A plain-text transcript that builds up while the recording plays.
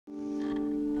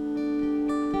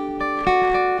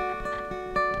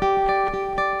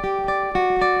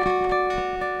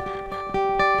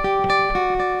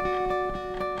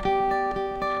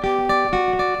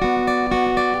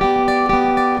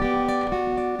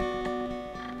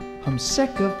I'm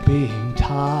sick of being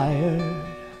tired,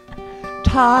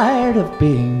 tired of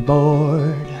being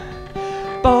bored,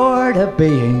 bored of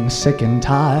being sick and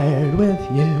tired with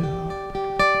you.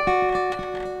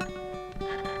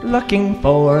 Looking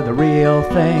for the real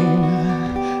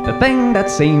thing, the thing that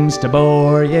seems to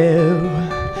bore you.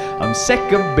 I'm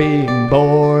sick of being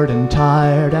bored and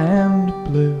tired and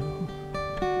blue.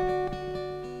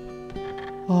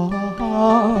 Oh,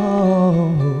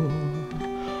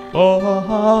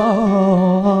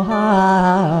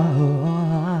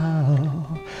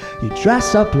 you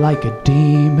dress up like a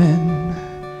demon,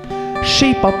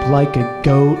 shape up like a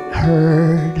goat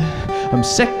herd. I'm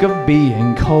sick of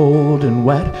being cold and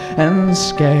wet and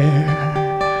scared.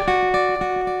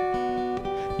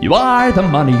 You are the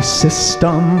money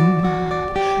system,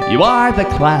 you are the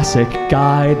classic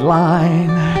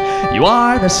guideline, you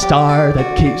are the star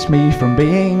that keeps me from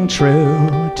being true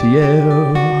to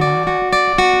you.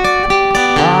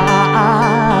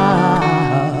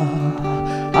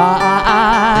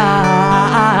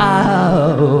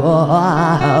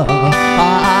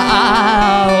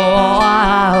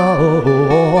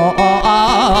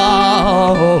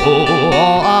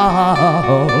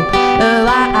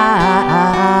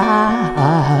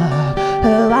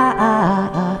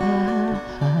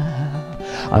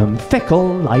 I'm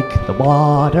fickle like the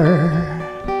water,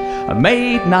 I'm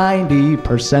made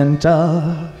 90%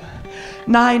 of.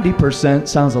 90%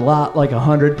 sounds a lot like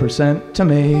 100% to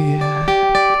me.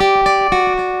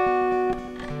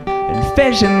 And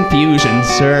fission, fusion,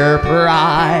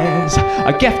 surprise,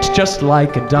 a gift just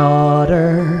like a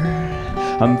daughter.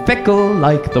 I'm fickle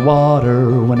like the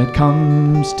water when it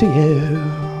comes to you.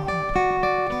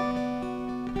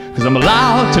 'Cause I'm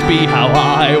allowed to be how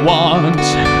I want.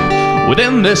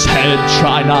 Within this head,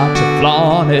 try not to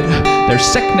flaunt it. There's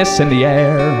sickness in the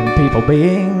air and people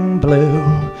being blue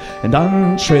and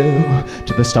untrue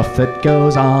to the stuff that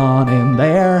goes on in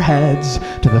their heads,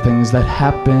 to the things that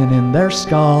happen in their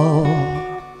skulls.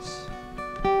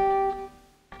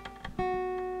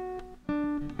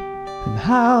 And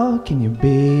how can you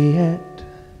be it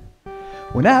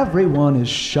when everyone is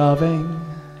shoving,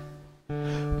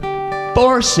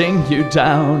 forcing you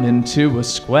down into a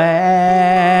square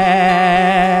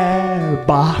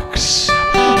box?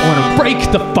 I wanna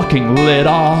break the fucking lid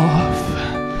off,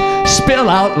 spill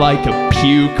out like a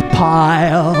puke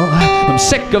pile. I'm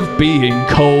sick of being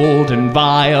cold and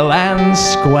vile and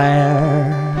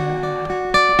square,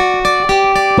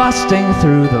 busting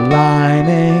through the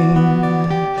lining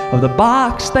of the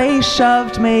box they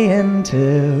shoved me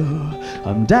into.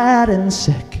 I'm dead and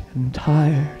sick and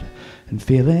tired and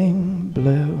feeling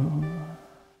blue.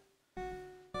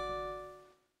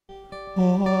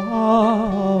 Oh,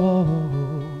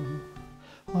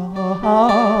 oh, oh,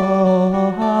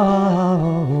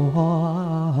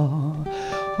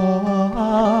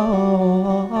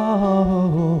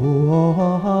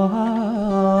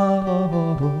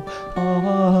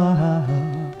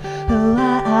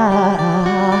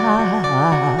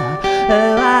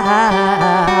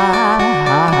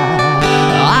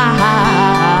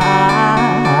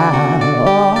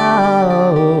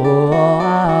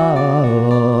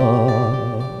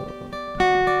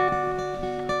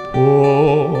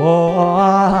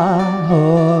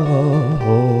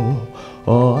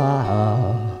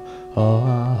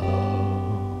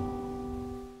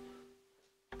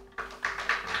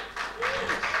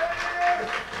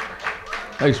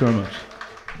 Thanks very much.